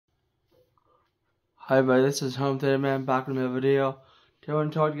Hi everybody, this is Home Theater Man back with another video. Today I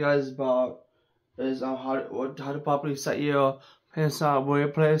want to talk to you guys about is how to properly set your Panasonic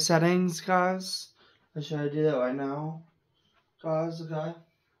Blu-ray player settings, guys. I'll show you how to do that right now, guys. Okay.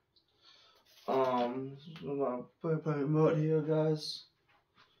 I'm gonna put a remote here, guys.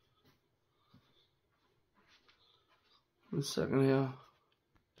 One second here.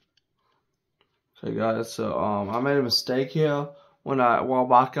 Okay, guys. So I made a mistake here a while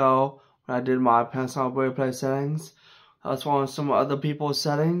back ago when I did my Panasonic Blu-ray player settings. That's one of some other people's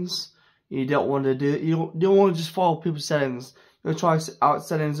settings. You don't want to do. You don't want to just follow people's settings. You'll try out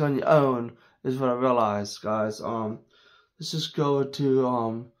settings on your own. Is what I realized, guys. Let's just go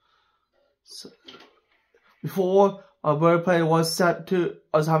to before my Blu-ray player was set to.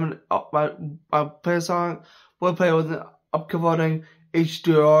 I was having my Panasonic Blu-ray player wasn't upconverting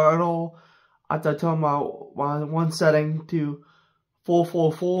HDR at all. After I turned my one setting to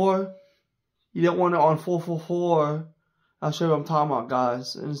 444, you don't want it on 444. I'll show you what I'm talking about,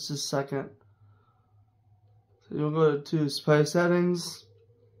 guys, in just a second. So you'll go to display settings.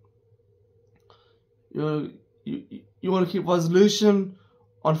 You want to keep resolution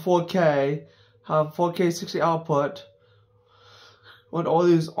on 4K, have 4K 60 output. Want all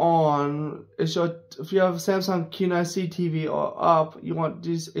these on. If you have a Samsung Q9C TV or up, you want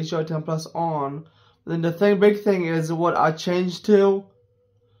these HDR 10 Plus on. Then the big thing is what I changed to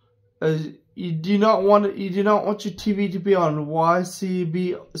is you do not want your TV to be on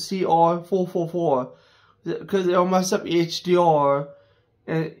YCBCR 444 because it'll mess up your HDR.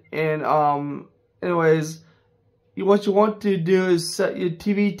 Anyways, what you want to do is set your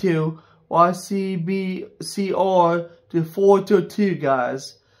TV to YCBCR to 422,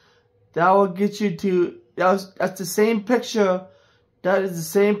 guys. That will get you to that's the same picture. That is the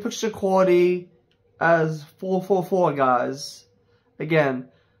same picture quality as 444, guys. Again,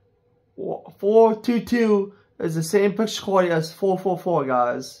 422 is the same picture quality as 444,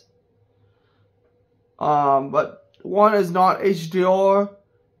 guys. But one is not HDR,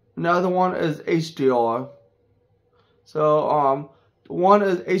 and the other one is HDR. So one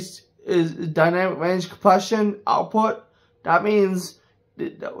is dynamic range compression output. What that means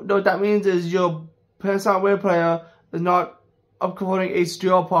is your Panasonic Blu-ray player is not upconverting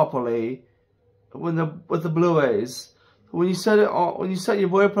HDR properly with the Blu-rays. When you set your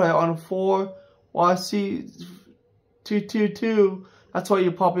Blu-ray player on 4 YC222, that's what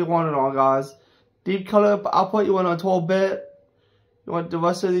you probably want it on, guys. Deep color output you want on 12-bit. You want the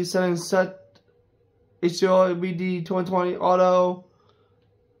rest of these settings set. HDR BD2020 auto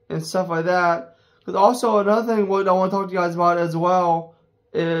and stuff like that. Because also another thing what I want to talk to you guys about as well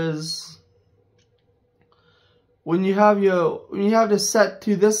is when you have this set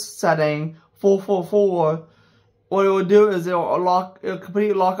to this setting 444, what it will do is it'll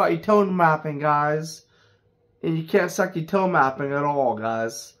completely lock out your tone mapping, guys, and you can't set your tone mapping at all,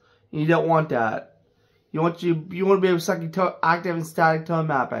 guys. And you don't want that. You want to be able to set your active and static tone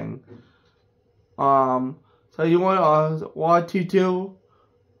mapping. So you want Y22.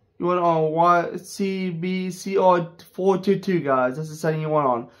 You want on YCBCR 422, guys. That's the setting you want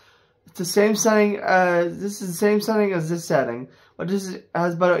on. It's the same setting as this setting, but this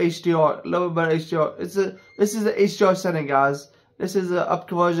has better HDR, a little bit better HDR. This is the HDR setting, guys. This is the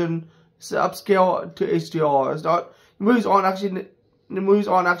upconversion. It's the upscale to HDR. It's not. It moves on actually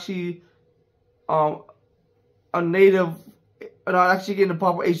a native. Not actually getting the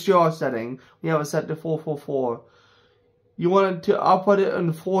proper HDR setting. We have it set to 444. You want to output it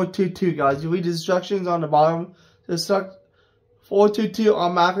in 422, guys. You read the instructions on the bottom. So select 422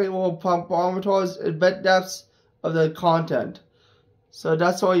 automatically will parameterize the bit depths of the content. So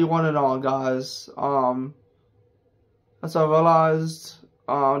that's all you want it on, guys. That's what I realized.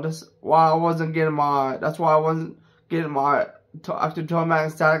 That's why I wasn't getting my. That's why I wasn't getting my active tone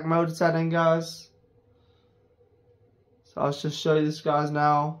mapping static mode setting, guys. So I'll just show you this, guys,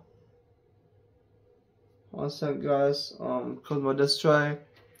 now. 1 second, guys. Close my disk tray.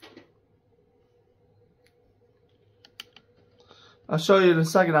 I'll show you in a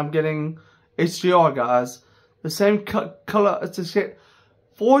second. I'm getting HDR, guys. The same color. It's the same.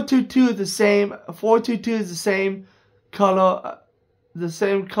 422 is the same. 422 is the same color. The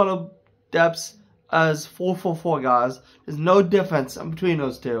same color depths as 444, guys. There's no difference in between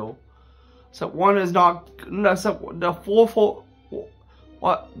those two. So one is not. The 444.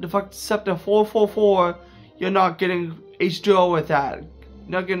 Except the 444. You're not getting HDR with that.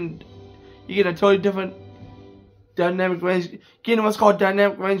 You get a totally different dynamic range. Getting what's called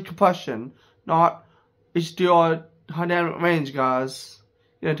dynamic range compression, not HDR dynamic range, guys.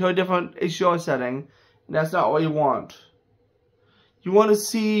 You get a totally different HDR setting, and that's not what you want. You want to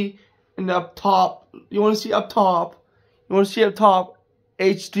see in the up top. You want to see up top. You want to see up top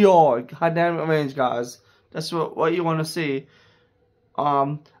HDR, high dynamic range, guys. That's what you want to see.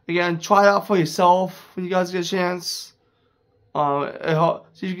 Again, try it out for yourself when you guys get a chance. So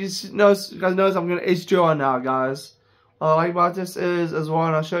you guys notice I'm getting HDR now, guys. What I like about this is as well,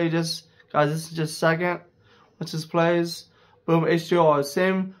 and I'll show you this, guys. This is just a second. Once this plays, boom, HDR.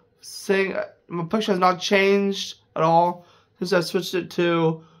 Same thing. My picture has not changed at all since I switched it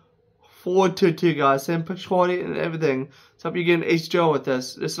to 422, guys. Same picture quality and everything. So you get HDR with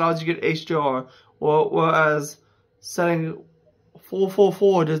this. This allows you to get HDR, whereas setting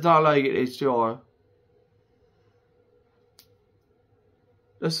 444 does not allow you to get HDR.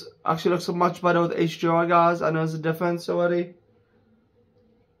 This actually looks so much better with HDR, guys. I know there's a difference already.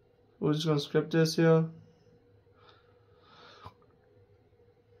 We're just gonna script this here.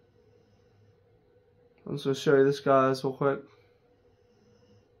 I'm just gonna show you this, guys, real quick.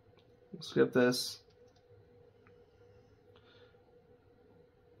 Skip this.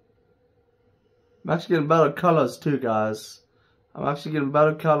 I'm actually getting better colors too, guys. I'm actually getting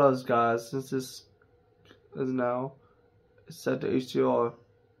better colors, guys, since this is now set to HDR.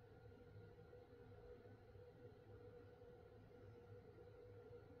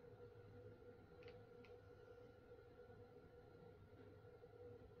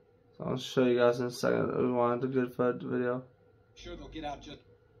 So I'll show you guys in a second. We wanted a good for the video. Sure, they'll get out just.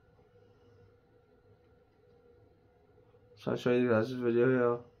 So I'll show you guys this video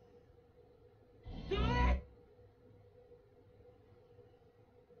here.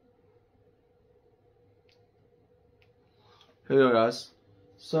 Here you go, guys.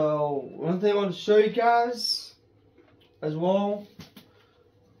 So one thing I want to show you guys as well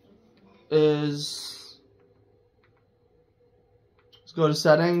is, let's go to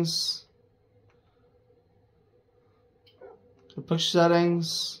settings, to picture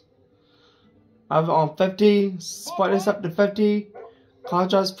settings. I have it on 50, brightness up to 50,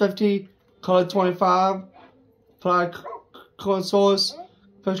 contrast 50, color 25, apply color source,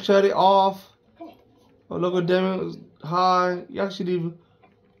 picture quality off, logo dimming high. You can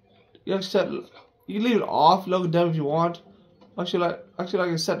leave it off, logo dim if you want. Actually like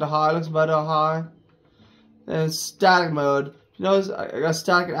I set to high, looks better high. And static mode. You notice I got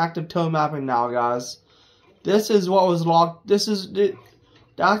static and active tone mapping now, guys. This is what was locked. This is the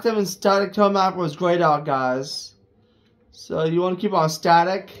active and static tone mapper was grayed out, guys. So you want to keep it on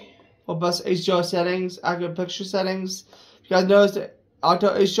static for best HDR settings, accurate picture settings. You guys notice that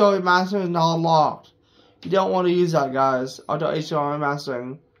auto HDR remastering is now unlocked. You don't want to use that, guys. Auto HDR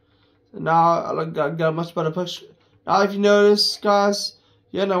remastering. So now I got a much better picture. Now if you notice, guys,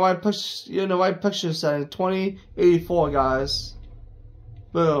 you're in the right picture setting, 2084, guys.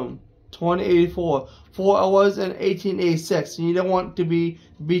 Boom, 2084. 4 hours and 1886, and you don't want to be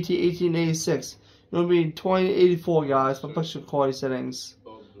BT 1886. You want to be 2084, guys, for picture quality settings.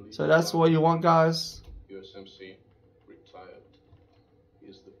 So that's what you want, guys. USMC retired. He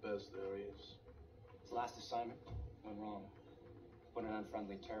is the best there is. His last assignment went wrong. Put an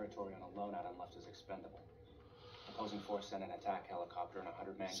unfriendly territory on a loadout and left us expendable. Opposing force sent an attack helicopter and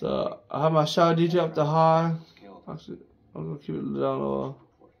 100-man. So I have my shadow detail up to high. Actually, I'm gonna keep it down low.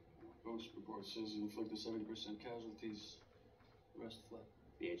 Bonus report says he inflicted 70% casualties. The rest fled.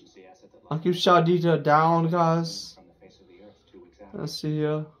 The agency asset that I'll keep shadow detail down, guys. From the face of the earth 2 weeks after. Let's see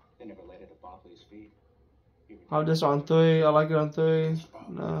here. They never laid it at Bopley's feet. I have this on 3. I like it on 3.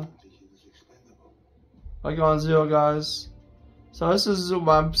 No. I like it on 0, guys. So this is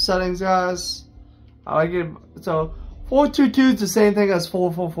my settings, guys. I like it. So 422 is the same thing as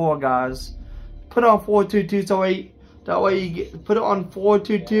 444, guys. Put it on 422 so that way you get, put it on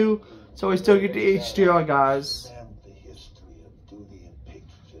 422 so we still get the HDR, guys.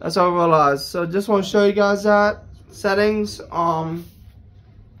 That's all I realized. So just want to show you guys that settings. Some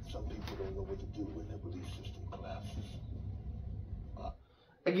people don't know what to do when their belief system collapses.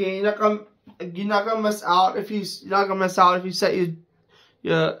 Again, you're not gonna miss out if you set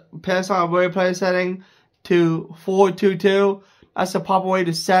your Panasonic Blu-ray player setting to 422. That's the proper way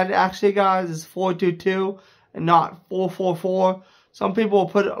to set it, actually, guys. Is 422 and not 444. Some people will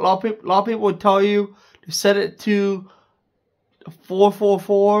put a lot of people will tell you to set it to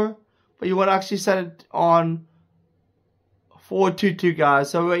 444, but you want to actually set it on 422, guys.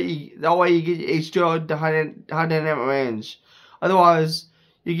 So that way you get HDR to high dynamic range. Otherwise,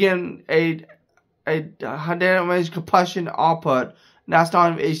 you're getting a high dynamic range compression output, and that's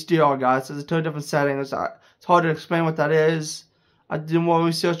not HDR, guys. So it's a totally different setting. It's hard to explain what that is. I did more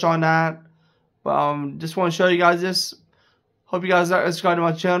research on that, but just want to show you guys this. Hope you guys like subscribe to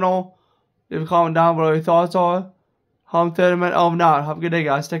my channel. Leave a comment down below what your thoughts are. I'm 30 minutes over now. Have a good day,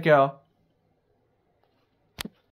 guys. Take care.